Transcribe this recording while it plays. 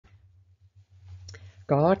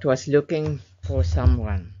God was looking for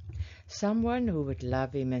someone who would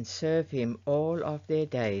love him and serve him all of their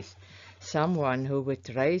days, someone who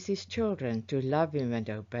would raise his children to love him and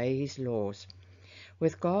obey his laws.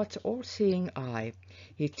 With God's all-seeing eye,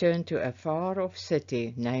 he turned to a far-off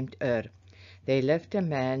city named Ur. There lived a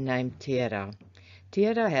man named Terah.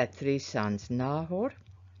 Terah had 3 sons, Nahor,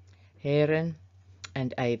 Haran,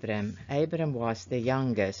 and Abram. Abram was the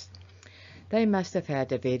youngest. They must have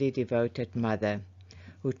had a very devoted mother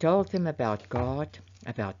who told them about God,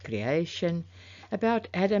 about creation, about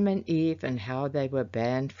Adam and Eve and how they were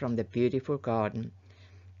banned from the beautiful garden.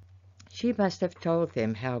 She must have told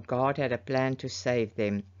them how God had a plan to save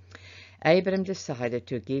them. Abram decided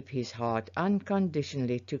to give his heart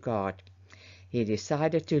unconditionally to God. He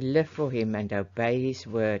decided to live for him and obey his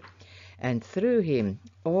word, and through him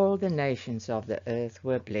all the nations of the earth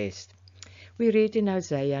were blessed. We read in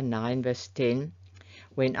Hosea 9 verse 10,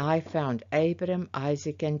 "When I found Abram,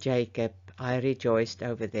 Isaac, and Jacob, I rejoiced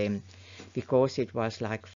over them, because it was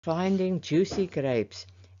like finding juicy grapes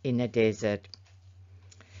in a desert."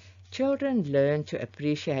 Children learn to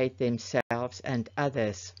appreciate themselves and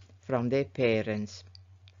others from their parents.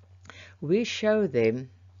 We show them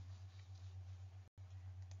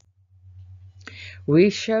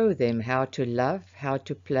how to love, how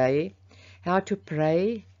to play, how to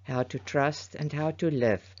pray, how to trust, and how to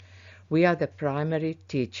live. We are the primary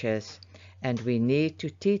teachers, and we need to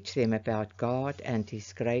teach them about God and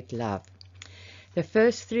his great love. The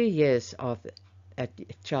first 3 years of a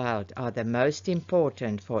child are the most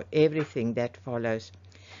important for everything that follows.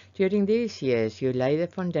 During these years, you lay the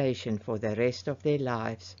foundation for the rest of their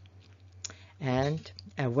lives. And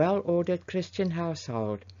a well-ordered Christian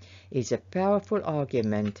household is a powerful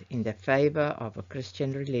argument in the favor of a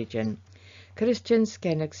Christian religion. Christians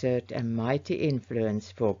can exert a mighty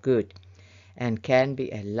influence for good and can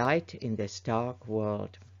be a light in this dark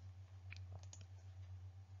world.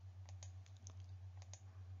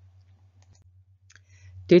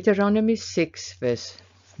 Deuteronomy 6 verse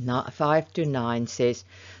 5 to 9 says,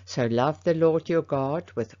 "So love the Lord your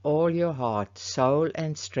God with all your heart, soul,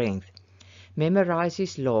 and strength. Memorize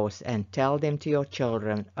his laws and tell them to your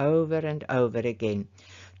children over and over again.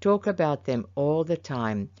 Talk about them all the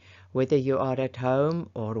time, whether you are at home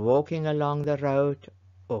or walking along the road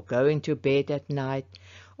or going to bed at night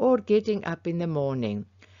or getting up in the morning.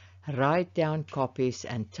 Write down copies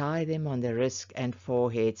and tie them on the wrists and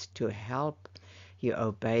foreheads to help you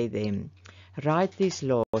obey them. Write these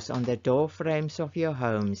laws on the door frames of your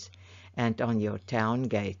homes and on your town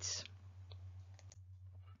gates."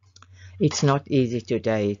 It's not easy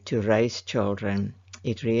today to raise children.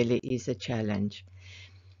 It really is a challenge.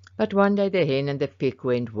 But one day the hen and the pig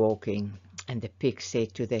went walking, and the pig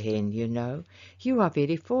said to the hen, "You know, you are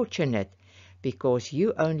very fortunate, because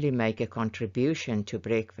you only make a contribution to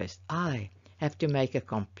breakfast. I have to make a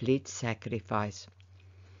complete sacrifice."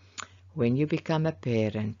 When you become a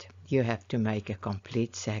parent, you have to make a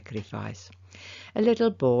complete sacrifice. A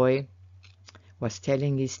little boy was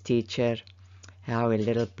telling his teacher how a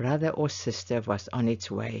little brother or sister was on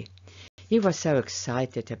its way. He was so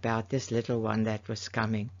excited about this little one that was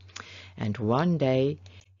coming. And one day,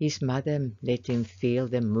 his mother let him feel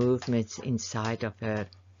the movements inside of her.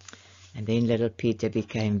 And then little Peter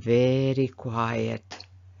became very quiet.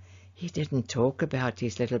 He didn't talk about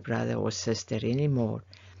his little brother or sister anymore.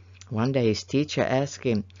 One day his teacher asked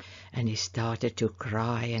him, and he started to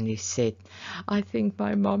cry, and he said, "I think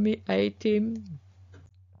my mommy ate him."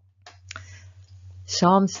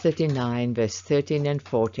 Psalms 39 verse 13 and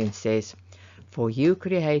 14 says, "For you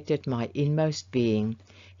created my inmost being.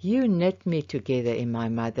 You knit me together in my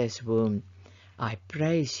mother's womb. I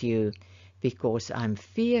praise you because I'm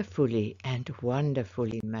fearfully and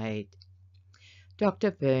wonderfully made."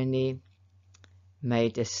 Dr. Burney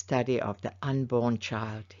made a study of the unborn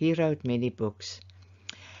child. He wrote many books.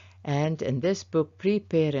 And in this book,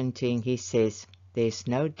 Pre-Parenting, he says, "There's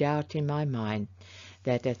no doubt in my mind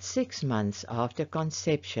that at 6 months after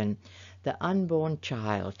conception, the unborn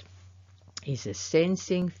child is a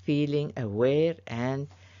sensing, feeling, aware, and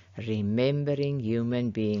remembering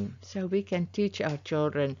human being." So we can teach our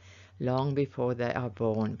children long before they are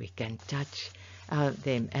born. We can touch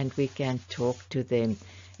them and we can talk to them.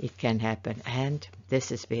 It can happen. And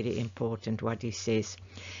this is very important what he says.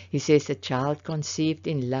 He says a child conceived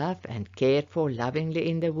in love and cared for lovingly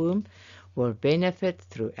in the womb will benefit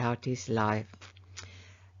throughout his life.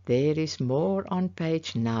 There is more on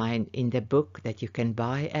page 9 in the book that you can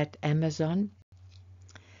buy at Amazon.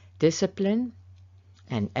 Discipline,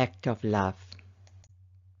 an act of love.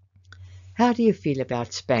 How do you feel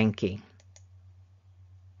about spanking?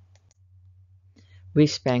 We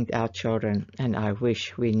spanked our children, and I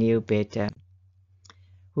wish we knew better.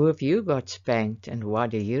 Who of you got spanked, and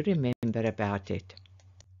what do you remember about it?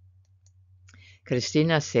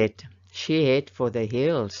 Christina said she head for the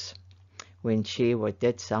hills when she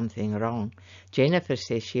did something wrong. Jennifer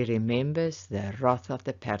says she remembers the wrath of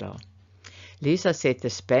the paddle. Lisa said the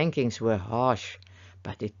spankings were harsh,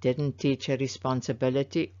 but it didn't teach her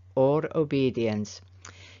responsibility or obedience.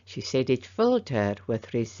 She said it filled her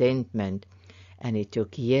with resentment, and it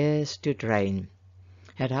took years to drain.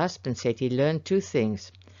 Her husband said he learned two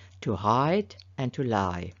things, to hide and to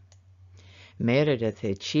lie. Meredith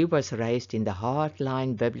said she was raised in the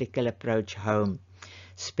hardline biblical approach home.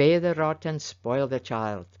 Spare the rod and spoil the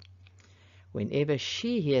child. Whenever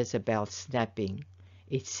she hears a bell snapping,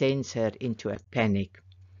 it sends her into a panic.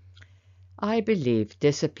 I believe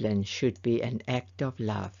discipline should be an act of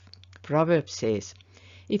love. Proverbs says,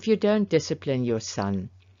 if you don't discipline your son,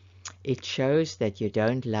 it shows that you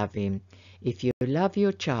don't love him. If you love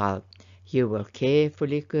your child, you will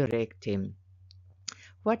carefully correct him.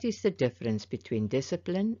 What is the difference between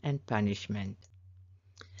discipline and punishment?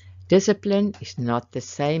 Discipline is not the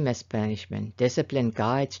same as punishment. Discipline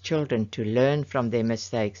guides children to learn from their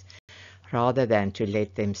mistakes rather than to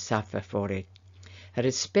let them suffer for it.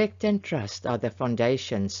 Respect and trust are the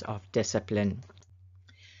foundations of discipline.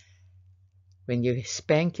 When you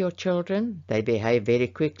spank your children, they behave very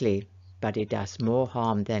quickly, but it does more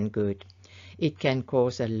harm than good. It can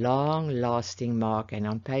cause a long-lasting mark, and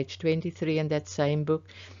on page 23 in that same book,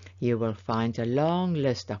 you will find a long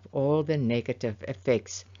list of all the negative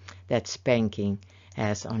effects that spanking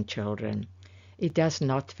has on children. It does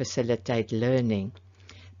not facilitate learning.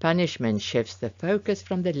 Punishment shifts the focus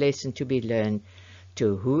from the lesson to be learned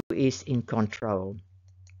to who is in control.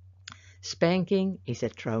 Spanking is a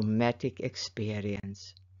traumatic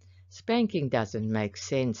experience. Spanking doesn't make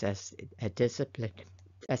sense as a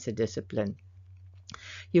discipline.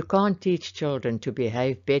 You can't teach children to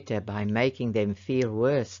behave better by making them feel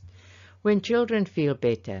worse. When children feel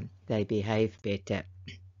better, they behave better.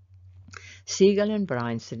 Siegel and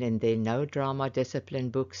Bryanson in their No Drama Discipline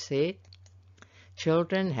book said,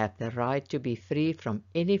 children have the right to be free from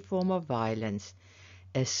any form of violence,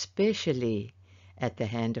 especially at the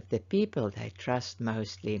hand of the people they trust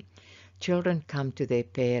mostly. Children come to their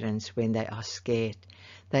parents when they are scared.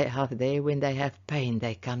 They are there when they have pain.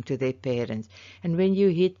 They come to their parents. And when you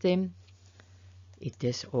hit them, it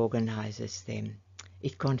disorganizes them.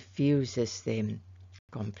 It confuses them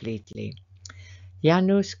completely.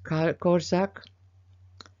 Janusz Korczak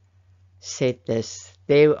said this,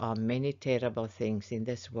 there are many terrible things in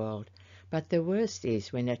this world, but the worst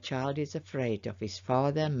is when a child is afraid of his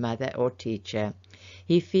father, mother, or teacher.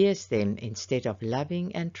 He fears them instead of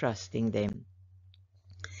loving and trusting them.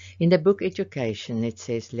 In the book Education, it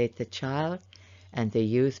says, let the child and the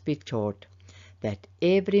youth be taught that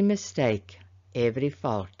every mistake, every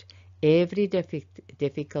fault, every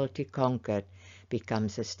difficulty conquered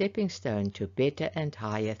becomes a stepping stone to better and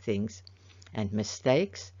higher things, and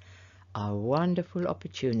mistakes are wonderful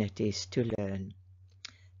opportunities to learn.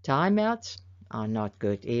 Timeouts are not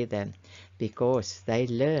good either, because they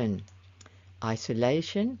learn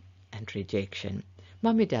isolation and rejection.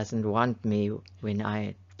 Mommy doesn't want me when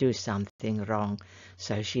I do something wrong,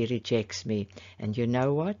 so she rejects me. And you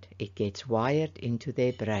know what? It gets wired into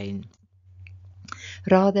their brain.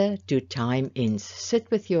 Rather, do time-ins. Sit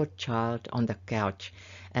with your child on the couch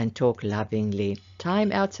and talk lovingly.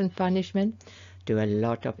 Timeouts and punishment do a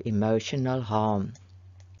lot of emotional harm.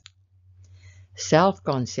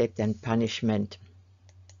 Self-concept and punishment.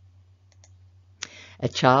 A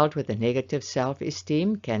child with a negative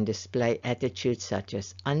self-esteem can display attitudes such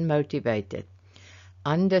as unmotivated,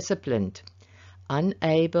 undisciplined,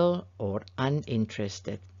 unable, or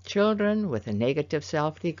uninterested. Children with a negative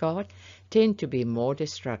self-regard tend to be more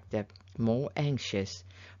destructive, more anxious,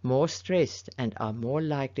 more stressed, and are more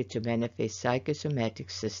likely to manifest psychosomatic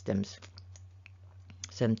symptoms.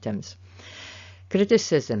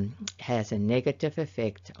 Criticism has a negative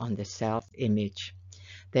effect on the self-image.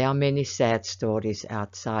 There are many sad stories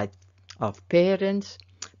outside of parents,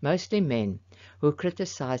 mostly men, who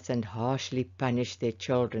criticize and harshly punish their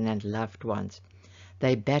children and loved ones.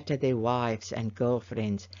 They batter their wives and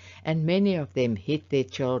girlfriends, and many of them hit their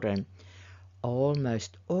children.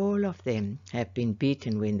 Almost all of them have been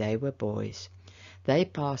beaten when they were boys. They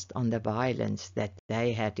passed on the violence that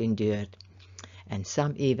they had endured, and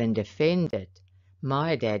some even defended.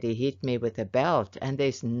 My daddy hit me with a belt, and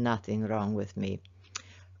there's nothing wrong with me.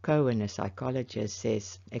 Cohen, a psychologist,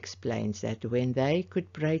 explains that when they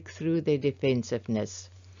could break through their defensiveness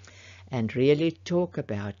and really talk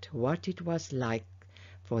about what it was like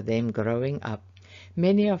for them growing up,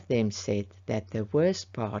 Many of them said that the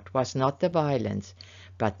worst part was not the violence,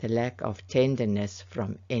 but the lack of tenderness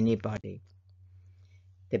from anybody.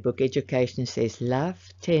 The book Education says love,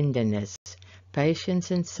 tenderness,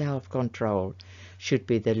 patience and self-control should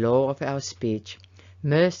be the law of our speech.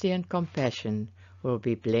 Mercy and compassion will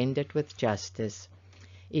be blended with justice.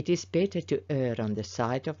 It is better to err on the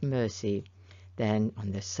side of mercy than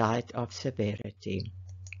on the side of severity.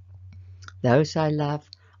 Those I love,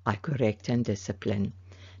 I correct and discipline.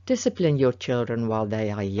 Discipline your children while they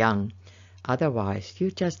are young. Otherwise, you're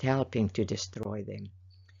just helping to destroy them.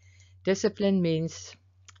 Discipline means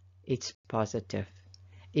it's positive.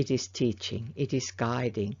 It is teaching, it is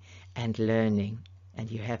guiding and learning, and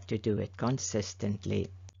you have to do it consistently.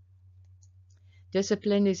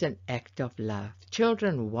 Discipline is an act of love.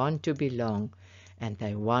 Children want to belong and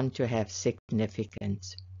they want to have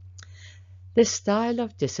significance. The style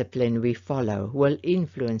of discipline we follow will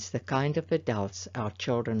influence the kind of adults our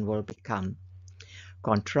children will become.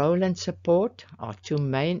 Control and support are two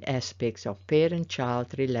main aspects of parent-child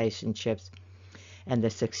relationships, and the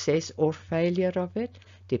success or failure of it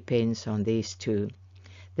depends on these two.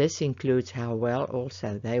 This includes how well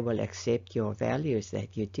also they will accept your values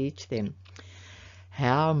that you teach them,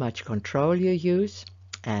 how much control you use,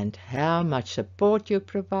 and how much support you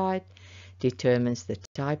provide determines the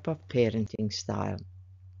type of parenting style.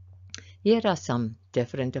 Here are some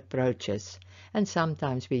different approaches, and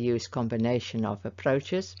sometimes we use combination of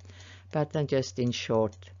approaches, but in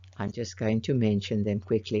short, I'm just going to mention them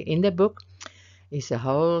quickly. In the book is a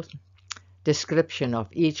whole description of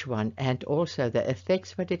each one and also the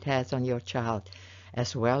effects what it has on your child,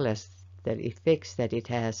 as well as the effects that it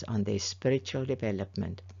has on their spiritual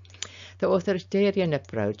development. The authoritarian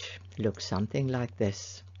approach looks something like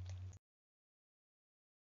this.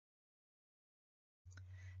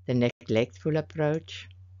 The neglectful approach,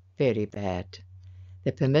 very bad.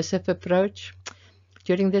 The permissive approach,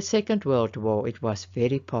 during the Second World War, it was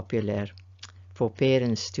very popular for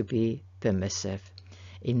parents to be permissive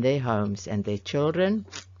in their homes, and their children,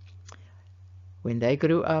 when they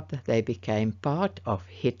grew up, they became part of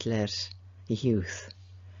Hitler's youth.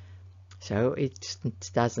 So it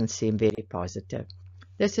doesn't seem very positive.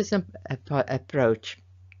 This is an approach,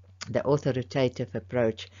 the authoritative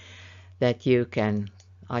approach, that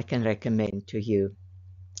I can recommend to you.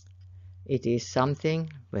 It is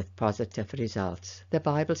something with positive results. The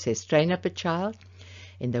Bible says, train up a child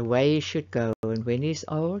in the way he should go, and when he is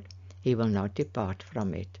old, he will not depart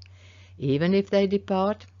from it. Even if they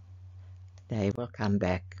depart, they will come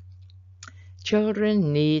back.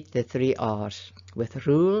 Children need the 3 R's. With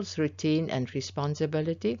rules, routine, and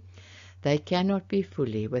responsibility, they cannot be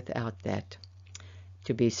fully without that.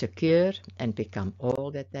 To be secure and become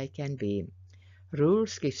all that they can be.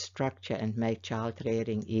 Rules give structure and make child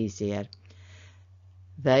rearing easier.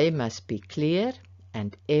 They must be clear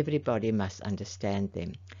and everybody must understand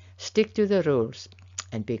them. Stick to the rules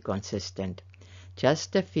and be consistent.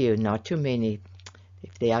 Just a few, not too many.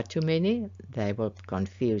 If there are too many, they will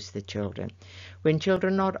confuse the children. When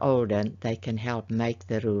children are older, they can help make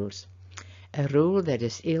the rules. A rule that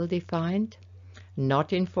is ill-defined,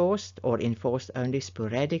 not enforced, or enforced only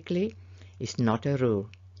sporadically is not a rule.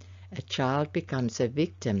 A child becomes a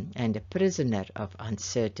victim and a prisoner of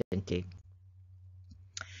uncertainty.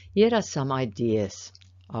 Here are some ideas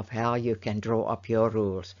of how you can draw up your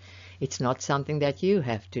rules. It's not something that you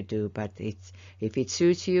have to do, but if it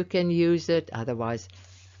suits you, you can use it. Otherwise,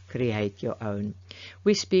 create your own.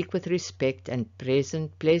 We speak with respect and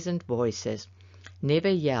pleasant voices. Never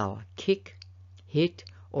yell, kick, hit,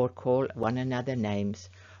 or call one another names,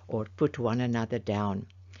 or put one another down.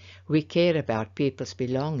 We care about people's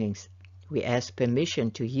belongings. We ask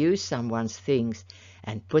permission to use someone's things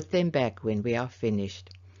and put them back when we are finished.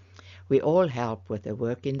 We all help with the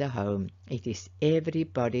work in the home. It is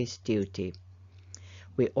everybody's duty.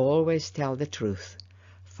 We always tell the truth,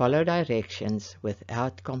 follow directions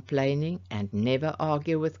without complaining, and never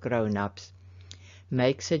argue with grown-ups.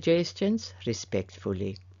 Make suggestions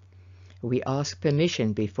respectfully. We ask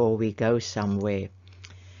permission before we go somewhere,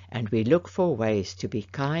 and we look for ways to be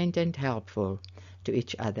kind and helpful to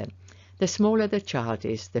each other. The smaller the child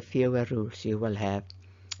is, the fewer rules you will have,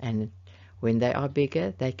 and when they are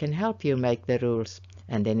bigger, they can help you make the rules,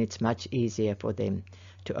 and then it's much easier for them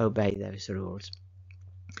to obey those rules.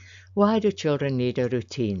 Why do children need a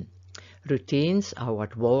routine? Routines are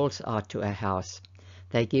what walls are to a house.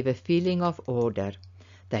 They give a feeling of order.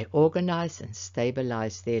 They organize and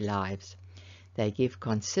stabilize their lives. They give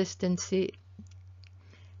consistency,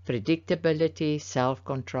 predictability,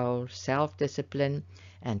 self-control, self-discipline,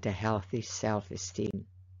 and a healthy self-esteem.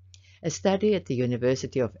 A study at the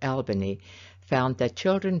University of Albany found that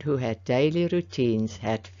children who had daily routines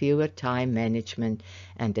had fewer time management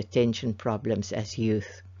and attention problems as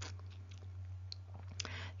youth.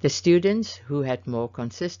 The students who had more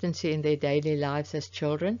consistency in their daily lives as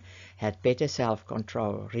children had better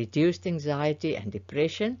self-control, reduced anxiety and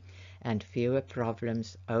depression, and fewer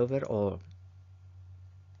problems overall.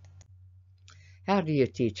 How do you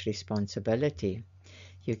teach responsibility?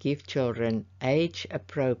 You give children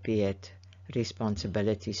age-appropriate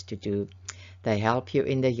responsibilities to do. They help you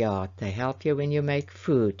in the yard. They help you when you make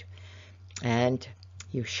food. And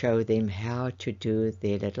you show them how to do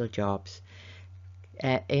their little jobs.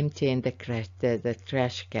 Emptying the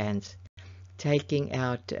trash cans. Taking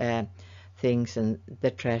out things in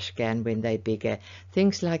the trash can when they're bigger.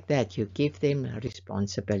 Things like that. You give them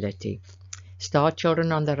responsibility. Start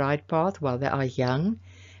children on the right path while they are young.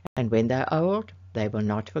 And when they're old, they will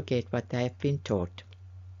not forget what they have been taught.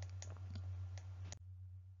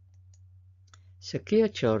 Secure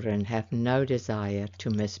children have no desire to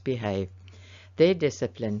misbehave. Their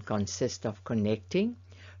discipline consists of connecting,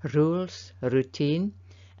 rules, routine,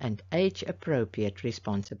 and age-appropriate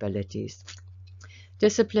responsibilities.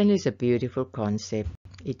 Discipline is a beautiful concept.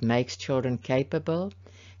 It makes children capable,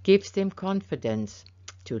 gives them confidence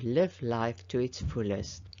to live life to its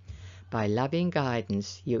fullest. By loving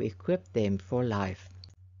guidance, you equip them for life.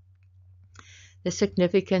 The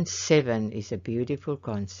significant 7 is a beautiful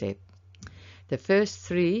concept. The first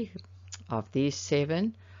 3 of these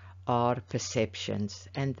 7 are perceptions,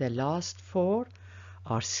 and the last 4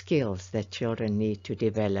 are skills that children need to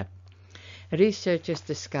develop. Researchers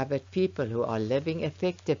discovered people who are living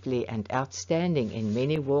effectively and outstanding in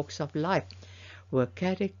many walks of life were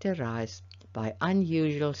characterized by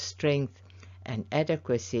unusual strength and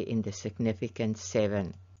adequacy in the significant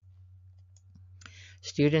 7.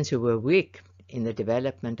 Students who were weak in the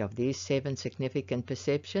development of these 7 significant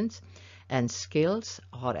perceptions and skills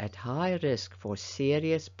are at high risk for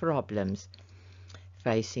serious problems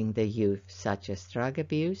facing the youth, such as drug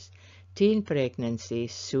abuse, teen pregnancy,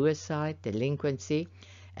 suicide, delinquency,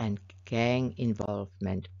 and gang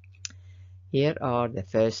involvement. Here are the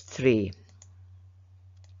first 3.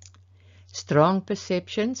 Strong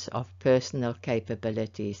perceptions of personal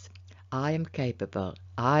capabilities. I am capable.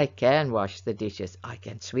 I can wash the dishes. I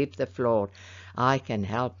can sweep the floor. I can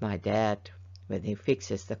help my dad when he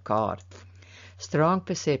fixes the car. Strong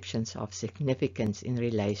perceptions of significance in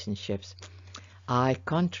relationships. I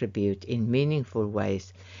contribute in meaningful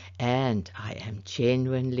ways and I am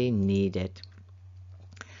genuinely needed.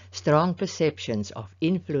 Strong perceptions of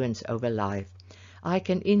influence over life. I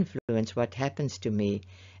can influence what happens to me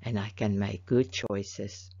and I can make good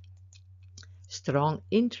choices. Strong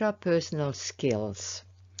intrapersonal skills.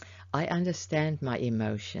 I understand my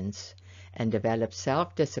emotions and develop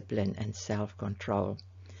self-discipline and self-control.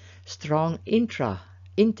 Strong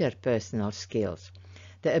interpersonal skills.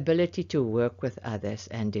 The ability to work with others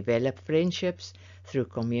and develop friendships through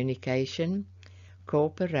communication,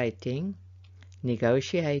 cooperating,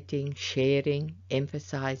 negotiating, sharing,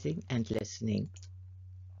 emphasizing, and listening.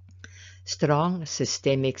 Strong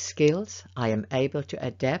systemic skills. I am able to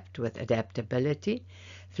adapt with adaptability,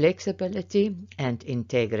 flexibility, and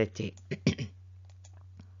integrity.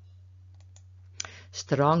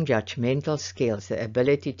 Strong judgmental skills. The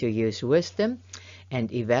ability to use wisdom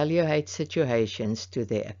and evaluate situations to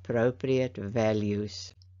their appropriate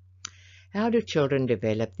values. How do children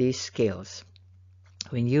develop these skills?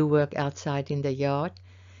 When you work outside in the yard,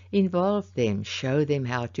 involve them, show them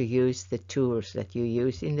how to use the tools that you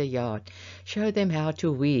use in the yard. Show them how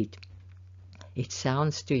to weed. It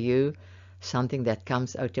sounds to you something that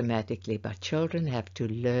comes automatically, but children have to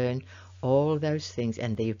learn all those things,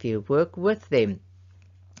 and if you work with them,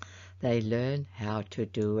 they learn how to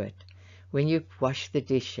do it. When you wash the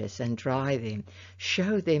dishes and dry them,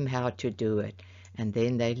 show them how to do it, and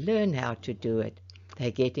then they learn how to do it.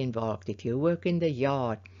 They get involved. If you work in the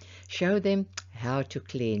yard, show them how to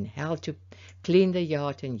clean the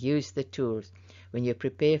yard and use the tools. When you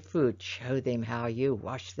prepare food, show them how you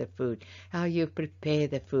wash the food, how you prepare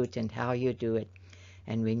the food and how you do it.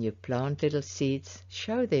 And when you plant little seeds,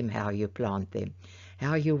 show them how you plant them,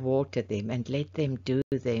 how you water them, and let them do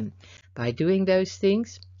them. By doing those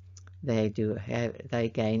things, they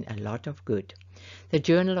gain a lot of good. The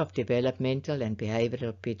Journal of Developmental and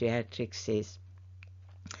Behavioral Pediatrics says,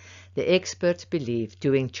 the experts believe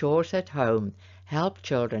doing chores at home help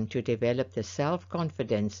children to develop the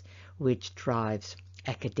self-confidence which drives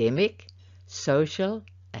academic, social,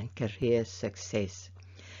 and career success.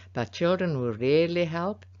 But children who rarely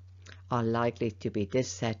help are likely to be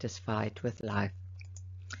dissatisfied with life.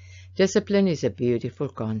 Discipline is a beautiful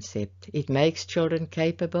concept. It makes children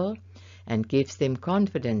capable and gives them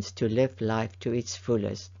confidence to live life to its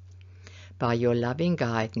fullest. By your loving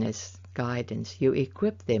guidance, you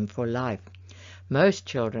equip them for life. Most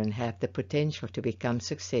children have the potential to become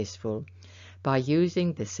successful. By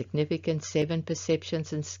using the significant 7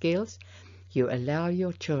 perceptions and skills, you allow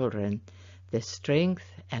your children the strength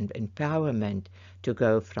and empowerment to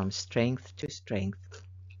go from strength to strength.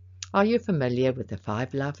 Are you familiar with the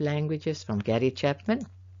 5 love languages from Gary Chapman?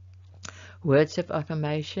 Words of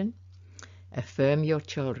affirmation. Affirm your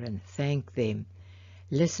children, thank them,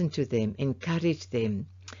 listen to them, encourage them,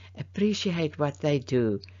 appreciate what they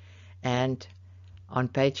do. And on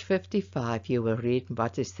page 55, you will read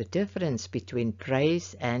what is the difference between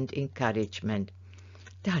praise and encouragement.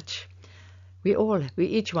 Touch. We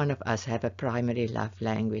each one of us have a primary love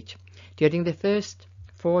language. During the first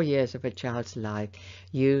 4 years of a child's life,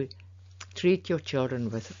 you treat your children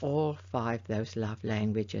with all 5 those love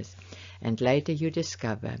languages, and later you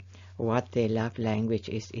discover what their love language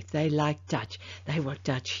is. If they like touch, they will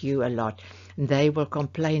touch you a lot. They will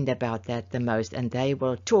complain about that the most, and they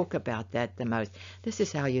will talk about that the most. This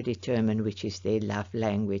is how you determine which is their love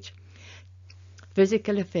language.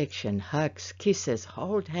 Physical affection, hugs, kisses,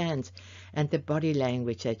 hold hands, and the body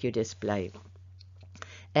language that you display.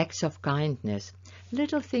 Acts of kindness,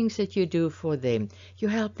 little things that you do for them. You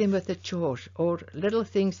help them with the chores or little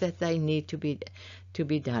things that they need to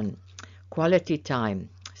be done. Quality time.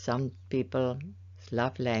 Some people's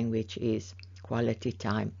love language is quality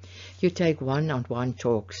time. You take one-on-one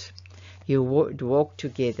talks. You walk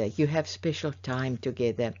together. You have special time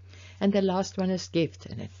together. And the last one is gift.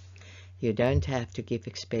 And you don't have to give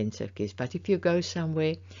expensive gifts, but if you go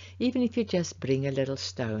somewhere, even if you just bring a little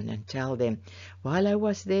stone and tell them, while I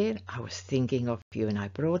was there, I was thinking of you, and I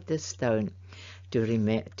brought this stone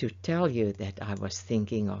to tell you that I was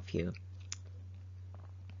thinking of you.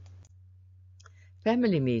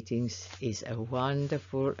 Family meetings is a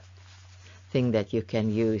wonderful thing that you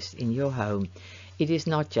can use in your home. It is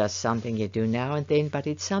not just something you do now and then, but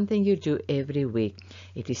it's something you do every week.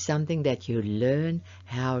 It is something that you learn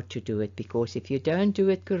how to do it, because if you don't do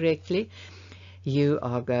it correctly, you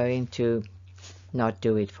are going to not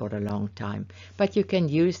do it for a long time. But you can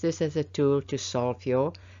use this as a tool to solve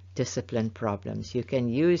your discipline problems. You can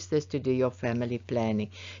use this to do your family planning.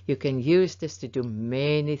 You can use this to do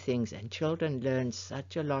many things, and children learn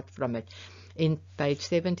such a lot from it. In page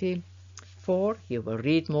 74, you will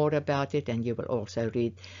read more about it, and you will also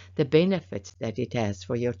read the benefits that it has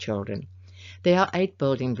for your children. There are 8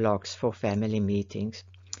 building blocks for family meetings.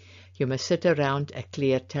 You must sit around a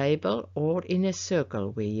clear table or in a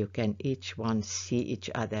circle where you can each one see each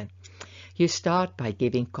other. You start by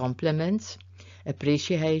giving compliments,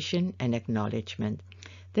 appreciation, and acknowledgement.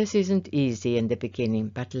 This isn't easy in the beginning,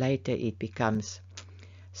 but later it becomes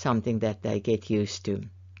something that they get used to.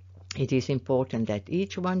 It is important that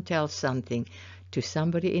each one tells something to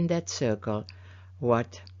somebody in that circle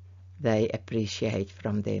what they appreciate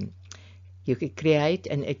from them. You can create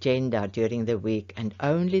an agenda during the week, and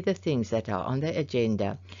only the things that are on the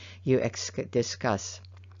agenda you discuss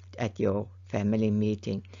at your family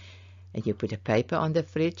meeting. And you put a paper on the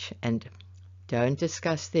fridge, and don't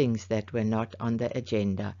discuss things that were not on the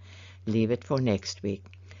agenda. Leave it for next week.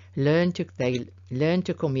 Learn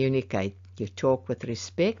to communicate. You talk with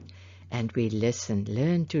respect, and we listen.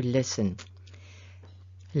 Learn to listen.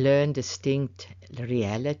 Learn distinct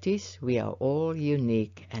realities. We are all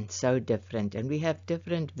unique and so different, and we have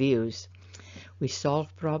different views. We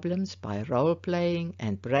solve problems by role-playing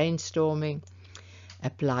and brainstorming.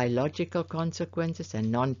 Apply logical consequences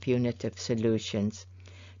and non-punitive solutions.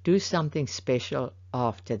 Do something special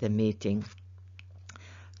after the meeting.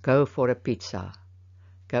 Go for a pizza.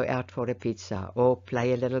 Go out for a pizza, or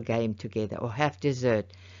play a little game together, or have dessert.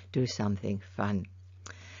 Do something fun.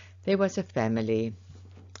 There was a family.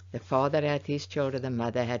 The father had his children, the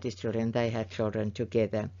mother had his children, they had children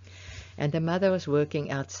together. And the mother was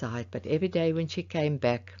working outside, but every day when she came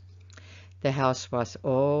back, the house was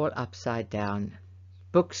all upside down.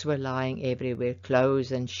 Books were lying everywhere,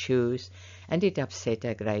 clothes and shoes, and it upset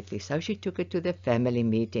her greatly. So she took it to the family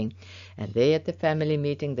meeting. And there at the family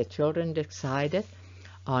meeting, the children decided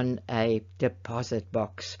on a deposit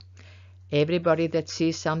box. Everybody that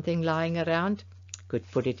sees something lying around could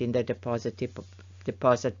put it in the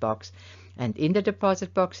deposit box. And in the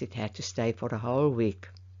deposit box, it had to stay for a whole week.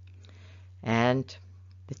 And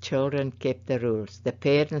the children kept the rules. The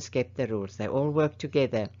parents kept the rules. They all worked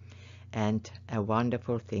together. And a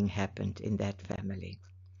wonderful thing happened in that family.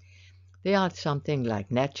 There are something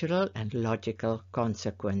like natural and logical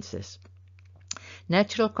consequences.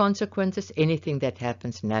 Natural consequences, anything that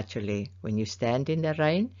happens naturally. When you stand in the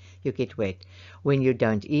rain, you get wet. When you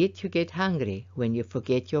don't eat, you get hungry. When you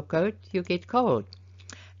forget your coat, you get cold.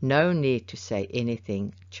 No need to say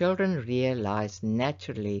anything. Children realize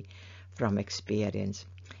naturally from experience.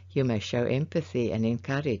 You may show empathy and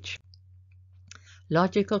encourage.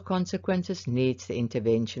 Logical consequences needs the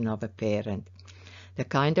intervention of a parent. The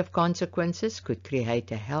kind of consequences could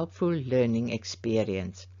create a helpful learning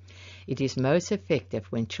experience. It is most effective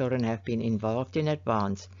when children have been involved in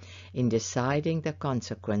advance in deciding the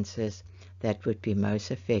consequences that would be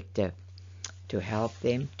most effective to help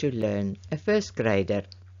them to learn. A first grader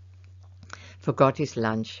forgot his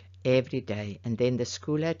lunch every day, and then the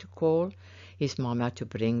school had to call his mama to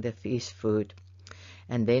bring his food.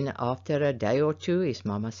 And then after a day or two, his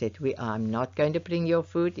mama said, I'm not going to bring your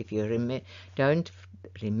food. If you don't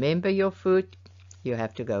remember your food, you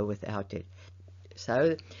have to go without it.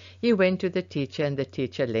 So he went to the teacher, and the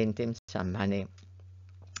teacher lent him some money.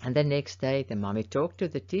 And the next day, the mommy talked to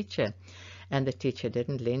the teacher, and the teacher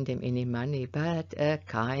didn't lend him any money, but a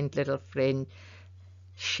kind little friend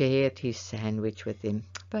shared his sandwich with him.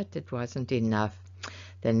 But it wasn't enough.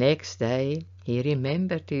 The next day, he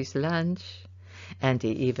remembered his lunch, and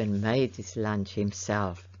he even made his lunch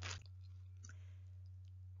himself.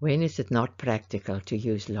 When is it not practical to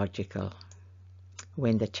use logical?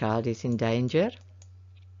 When the child is in danger,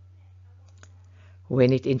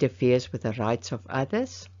 when it interferes with the rights of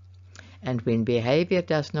others, and when behavior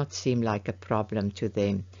does not seem like a problem to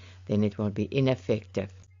them, then it will be ineffective.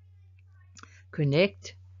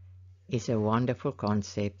 Connect is a wonderful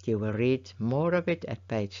concept. You will read more of it at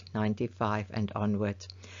page 95 and onwards.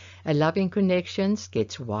 A loving connections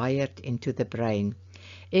gets wired into the brain.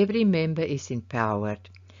 Every member is empowered.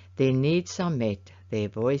 Their needs are met. Their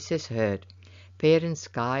voices heard. Parents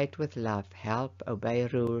guide with love, help, obey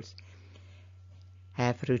rules,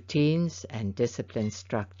 have routines and discipline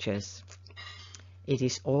structures. It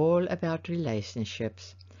is all about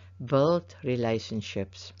relationships. Build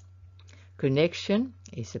relationships. Connection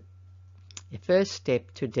is a first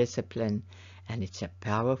step to discipline, and it's a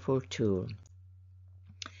powerful tool.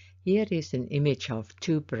 Here is an image of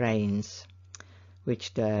two brains,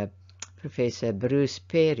 which the Professor Bruce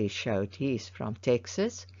Perry showed. He is from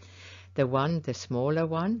Texas. The smaller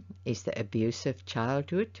one, is the abusive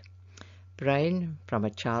childhood brain from a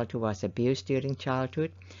child who was abused during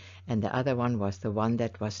childhood, and the other one was the one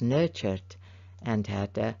that was nurtured and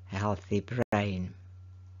had a healthy brain.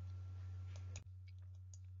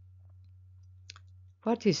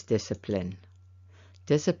 What is discipline?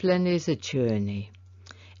 Discipline is a journey.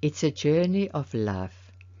 It's a journey of love.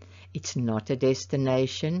 It's not a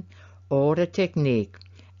destination or a technique,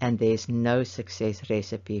 and there's no success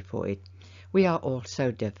recipe for it. We are all so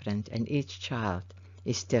different, and each child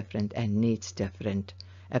is different and needs different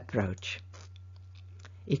approach.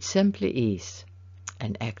 It simply is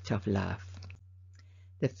an act of love.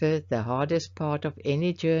 The hardest part of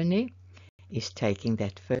any journey is taking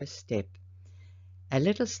that first step. A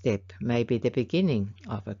little step may be the beginning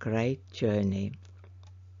of a great journey.